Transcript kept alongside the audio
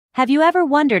Have you ever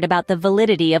wondered about the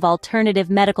validity of alternative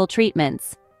medical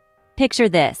treatments? Picture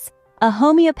this, a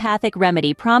homeopathic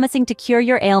remedy promising to cure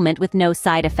your ailment with no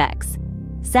side effects.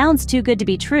 Sounds too good to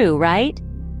be true, right?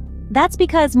 That's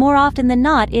because more often than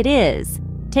not it is.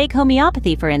 Take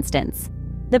homeopathy, for instance.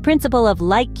 The principle of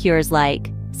like cures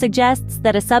like suggests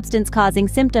that a substance causing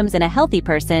symptoms in a healthy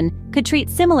person could treat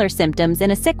similar symptoms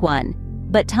in a sick one.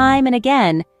 But time and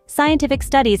again, scientific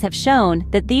studies have shown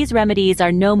that these remedies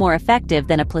are no more effective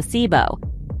than a placebo.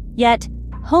 Yet,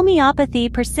 homeopathy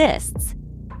persists.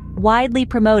 Widely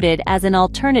promoted as an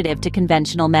alternative to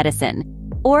conventional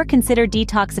medicine, or considered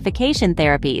detoxification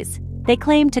therapies, they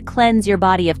claim to cleanse your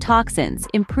body of toxins,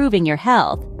 improving your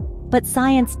health. But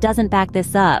science doesn't back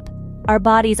this up. Our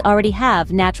bodies already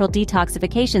have natural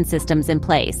detoxification systems in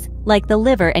place, like the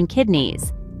liver and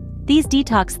kidneys. These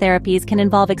detox therapies can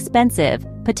involve expensive,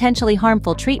 potentially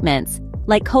harmful treatments,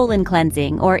 like colon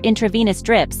cleansing or intravenous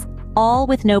drips, all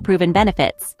with no proven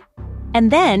benefits. And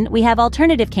then we have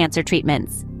alternative cancer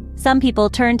treatments. Some people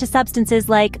turn to substances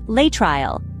like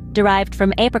laetrile, derived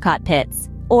from apricot pits,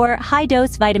 or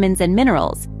high-dose vitamins and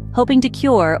minerals, hoping to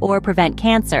cure or prevent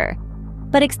cancer.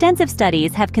 But extensive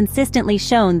studies have consistently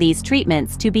shown these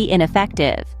treatments to be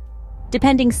ineffective.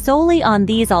 Depending solely on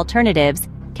these alternatives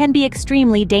can be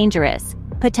extremely dangerous,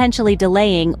 potentially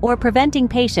delaying or preventing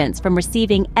patients from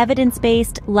receiving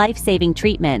evidence-based, life-saving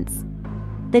treatments.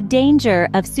 The danger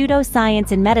of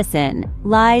pseudoscience in medicine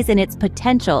lies in its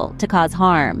potential to cause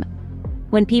harm.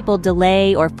 When people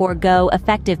delay or forego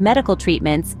effective medical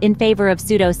treatments in favor of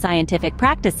pseudoscientific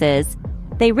practices,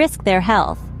 they risk their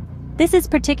health. This is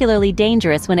particularly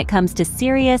dangerous when it comes to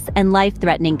serious and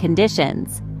life-threatening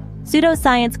conditions.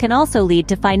 Pseudoscience can also lead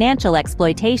to financial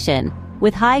exploitation,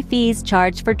 with high fees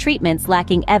charged for treatments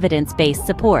lacking evidence-based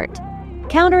support.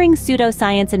 Countering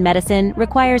pseudoscience in medicine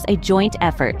requires a joint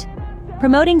effort.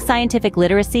 Promoting scientific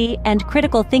literacy and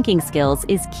critical thinking skills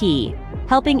is key,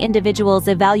 helping individuals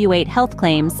evaluate health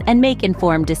claims and make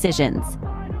informed decisions.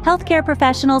 Healthcare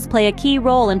professionals play a key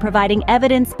role in providing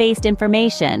evidence-based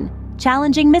information,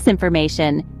 challenging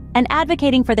misinformation, and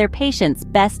advocating for their patients'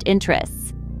 best interests.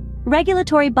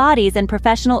 Regulatory bodies and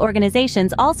professional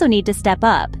organizations also need to step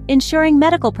up, ensuring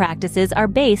medical practices are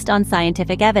based on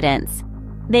scientific evidence.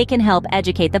 They can help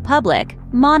educate the public,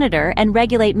 monitor and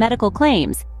regulate medical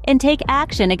claims, and take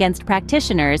action against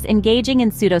practitioners engaging in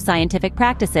pseudoscientific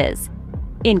practices.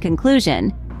 In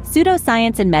conclusion,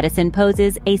 pseudoscience in medicine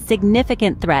poses a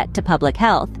significant threat to public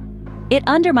health. It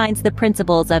undermines the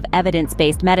principles of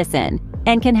evidence-based medicine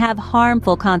and can have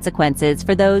harmful consequences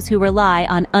for those who rely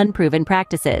on unproven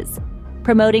practices.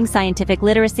 Promoting scientific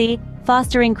literacy,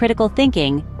 fostering critical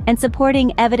thinking, and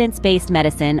supporting evidence-based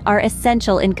medicine are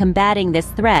essential in combating this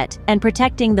threat and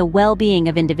protecting the well-being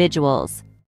of individuals.